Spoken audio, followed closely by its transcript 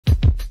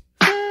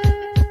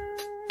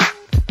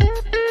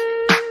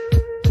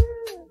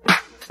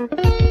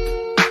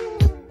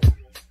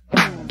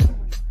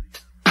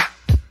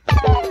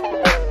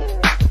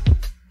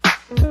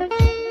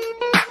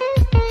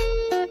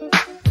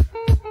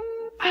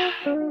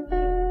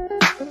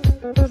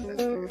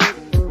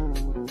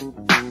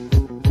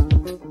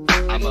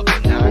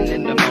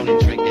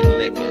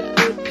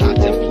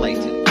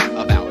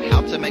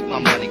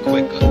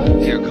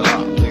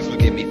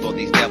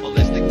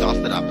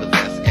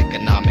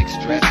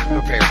stress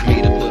prepares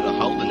me to put a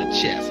hole in the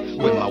chest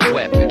with my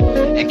weapon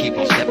and keep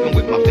on stepping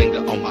with my finger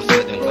on my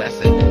Smith &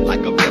 Wesson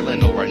like a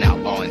villain or an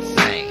outlaw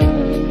insane.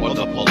 Or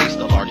the police,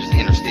 the largest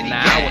inner city gang.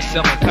 I was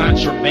selling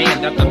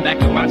contraband out the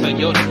back of my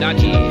Toyota,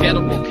 dodging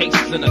federal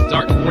cases in a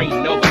dark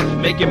green Nova.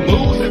 Making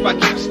moves if I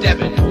keep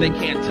stepping. They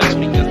can't touch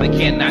me because they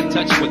cannot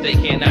touch what they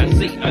cannot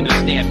see.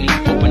 Understand me,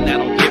 hoping I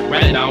don't get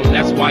ratted on.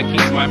 That's why I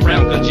keep my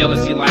frown, cause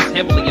jealousy lies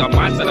heavily on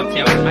my side of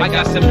town. I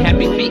got some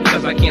happy feet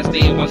cause I can't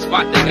stay in one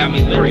spot. They got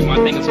me leery, my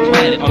fingers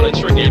planted on the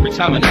trigger every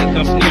time a nigga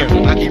comes near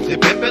me. I keep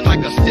it pimping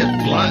like a stiff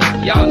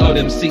blunt. Y'all know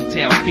them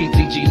C-Town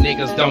PTG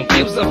niggas don't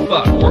give a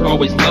fuck. We're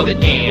always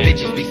loaded and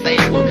bitches be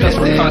saying we're cause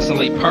we're pissing.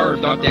 constantly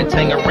purged off that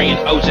Tangerine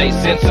OJ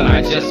Simpson.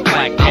 I just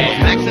blacked I was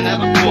out, maxing at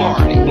a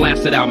party,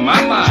 blasted out my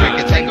mind.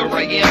 drinking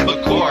Tangerine and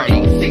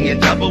Bacardi, singing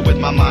double with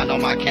my mind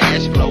on my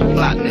cash flow,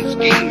 plotting and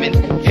scheming,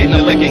 In the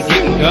lick and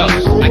getting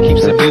ghosts. I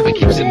keeps it moving,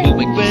 keeps it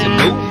moving, keeps it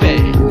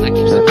moving. I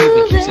keeps it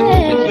moving, keeps it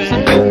moving, keeps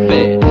it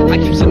moving. I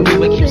keeps it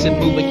moving, keeps it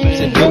moving, keeps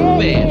it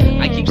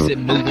moving. I keeps it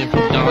moving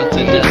from dawn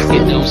to dusk,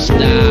 it don't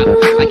stop.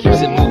 I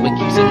keeps it moving,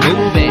 keeps it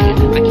moving.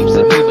 I keeps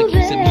it moving,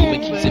 keeps it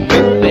moving, keeps it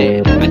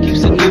moving. I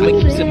keeps it moving,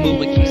 keeps it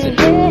moving, keeps it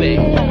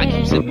moving. I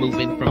keeps it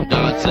moving from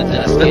dawn to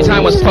dusk. The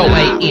time was 4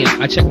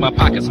 a.m. I check my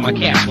pockets, my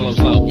cash flow's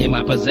low. In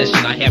my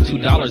possession, I have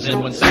 $2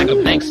 and 1 sack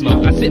of bank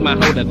smoke. I sit my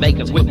hoe to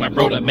Vegas with my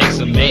bro to make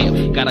some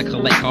mail. Gotta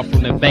collect off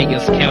from the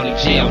Vegas County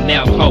Jail.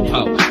 Now I'm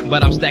ho-ho,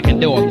 but I'm stacking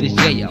dough off this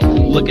jail.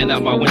 Looking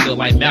out my window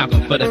like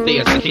Malcolm for the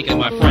feds to kick in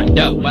my front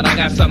door. But I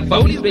got something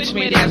for these bitch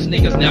made ass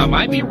niggas now.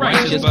 Might be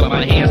righteous, but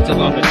my hands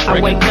still on the trigger.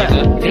 I wake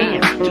up,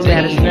 damn, too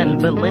bad it's nothing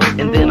but lint.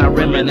 And then I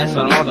reminisce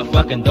on all the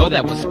fucking dough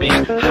that was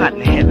spent. Hot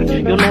and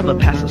heavy, you'll never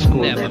pass a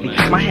school levy.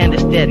 My hand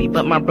is steady,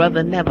 but my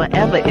brother never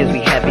ever is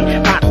he heavy.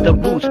 Not the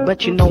roots,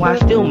 but you know I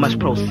still must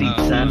proceed,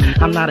 son.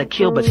 I'm not a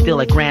kill, but still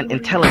a grand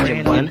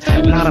intelligent one.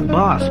 Not a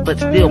boss, but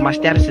still my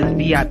status is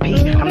VIP.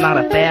 I'm not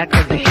a fad,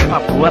 cause the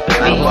hip-hop grew up in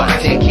I me.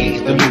 bought 10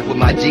 keys to move with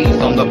my G's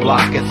on the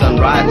block. At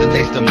sunrise, to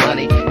taste the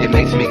money, it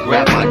makes me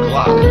grab my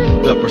clock.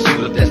 The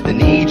pursuit of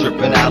destiny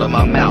dripping out of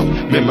my mouth.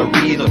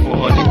 Memories of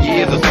 400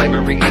 years of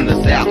slavery in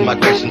the South.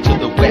 Migration to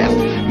the West,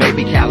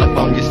 maybe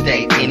California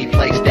State. Any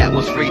place that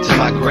was free to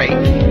migrate.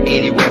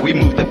 Anywhere we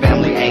move, the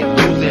family ain't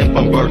losing.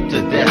 From birth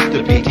to death,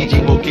 the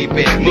PTG will keep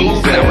it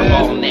moving.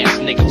 Sour-balling ass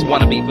niggas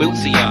wanna be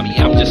bootsy on me.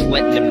 I'm just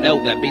letting them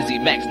know that Busy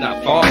Mac's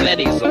not fall that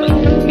easily.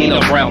 Nino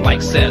Brown like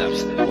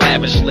setups,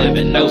 lavish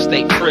living, no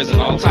state prison,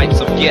 all types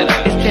of get-ups.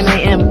 It's 10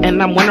 a.m.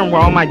 and I'm wondering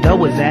where all my dough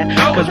was at.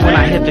 Cause when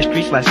I hit the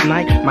streets last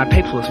night, my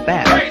papers was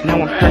fat.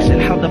 Now I'm pressing,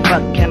 how the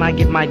fuck can I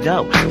get my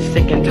dough?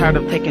 Sick and tired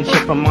of taking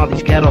shit from all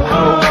these ghetto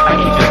hoes. I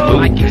keep it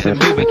moving, keeps it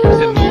moving, keeps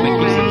it moving,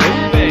 keeps it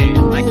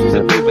moving. I keeps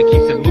it moving,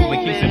 keeps it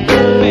moving, keeps it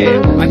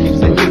moving. I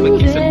keeps it moving,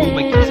 keeps it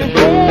moving, keeps it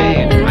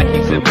moving. I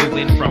keeps it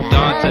moving from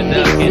dawn to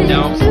dusk, it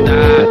don't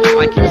stop.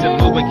 I keeps it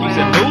moving, keeps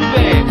it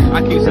moving.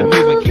 I keeps it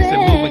moving, keeps it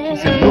moving,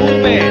 keeps it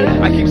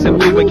moving. I keeps it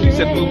moving, keeps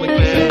it moving,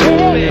 keeps it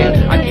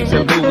moving. I keeps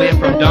it moving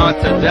from dawn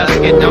to dusk,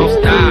 it don't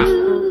stop.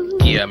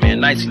 Yeah,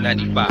 man,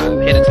 1995,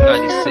 headed to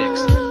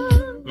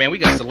 96. Man, we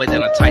got to lay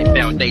down a tight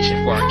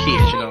foundation for our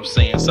kids, you know what I'm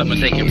saying? Something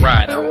they can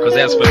ride on. Cause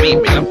as for me,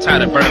 man, I'm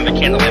tired of burning the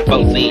candle at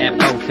both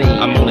ends.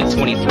 I'm only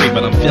 23,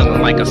 but I'm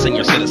feeling like a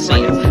senior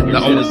citizen. The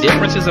only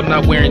difference is I'm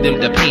not wearing them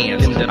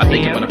Depends. I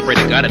think I'm gonna pray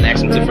to God and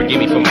ask him to forgive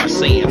me for my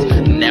sins.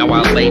 Now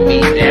I lay me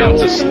down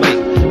to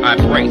sleep. I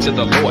pray to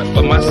the Lord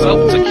for my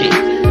soul to keep.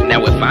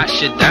 Now if I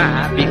should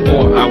die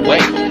before I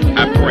wake,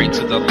 I pray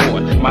to the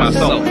Lord my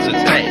soul to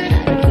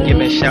take.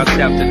 Giving shouts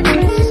out to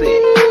DC.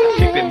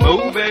 Keep it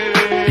moving.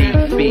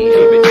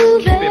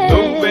 Keep it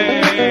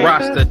moving.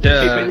 Rasta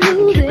Dub.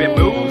 Keep it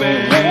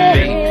moving.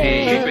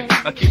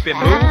 BP. Keep it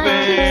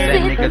moving. That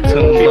nigga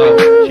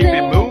Tumbo. Keep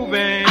it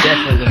moving.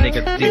 Definitely the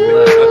nigga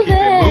D-Blood. Keep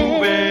it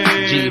moving.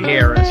 G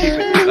Harris. Keep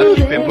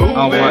it moving.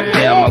 I want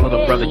down my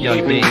little brother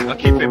Young D.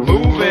 Keep it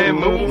moving.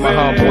 My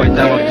homeboy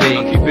Donald D.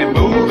 Keep it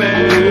moving.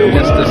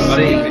 Mr. C.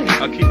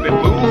 Keep it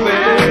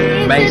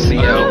moving.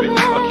 Maceo.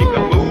 Keep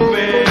it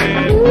moving.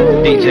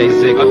 DJ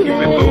Zig. Keep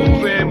it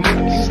moving.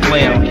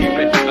 Slam. Keep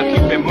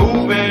it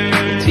moving.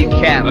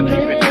 T-Cap.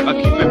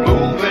 Keep it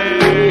moving.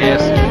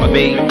 Yes, B.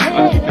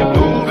 Keep it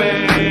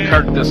moving.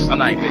 Kirk the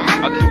Sniper. Keep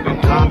it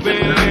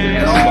moving.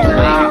 Yes,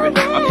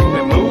 keep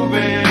it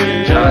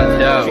moving. John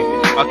Doe.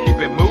 Keep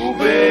it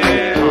moving.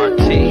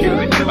 RT.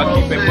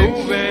 Keep it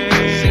moving.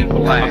 C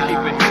Black.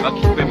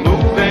 Keep it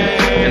moving.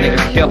 And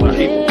nigga Killer.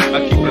 Keep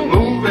it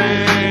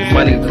moving.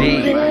 Money D.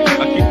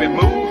 Keep it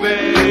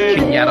moving.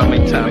 Kenyatta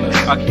McThomas.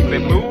 Keep it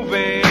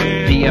moving.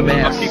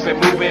 DMS. Keep it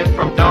moving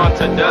from dawn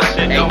to dusk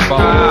and don't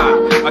stop.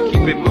 I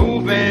keep it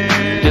moving.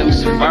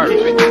 Deuce First.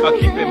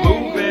 Keep it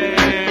moving.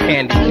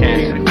 Candy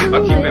Can.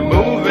 Keep it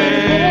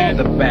moving.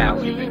 The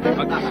Valley. Keep it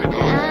moving.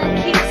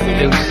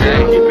 Deuce.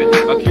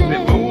 Keep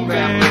it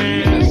moving.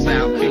 In the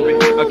South.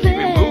 Keep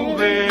it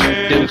moving.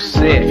 Deuce 6.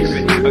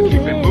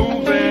 Keep it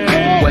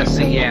moving. West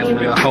Seattle.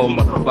 The whole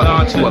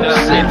motherfucker.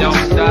 12 don't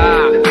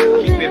stop.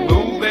 Keep it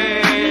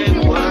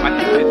moving. I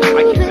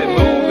keep it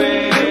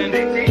moving.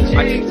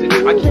 I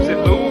keep it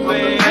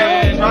moving.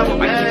 I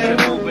keep it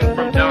moving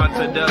from dawn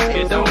to dusk.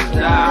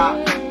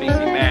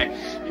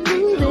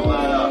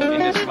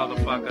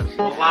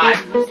 Alive,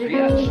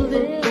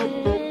 bitch.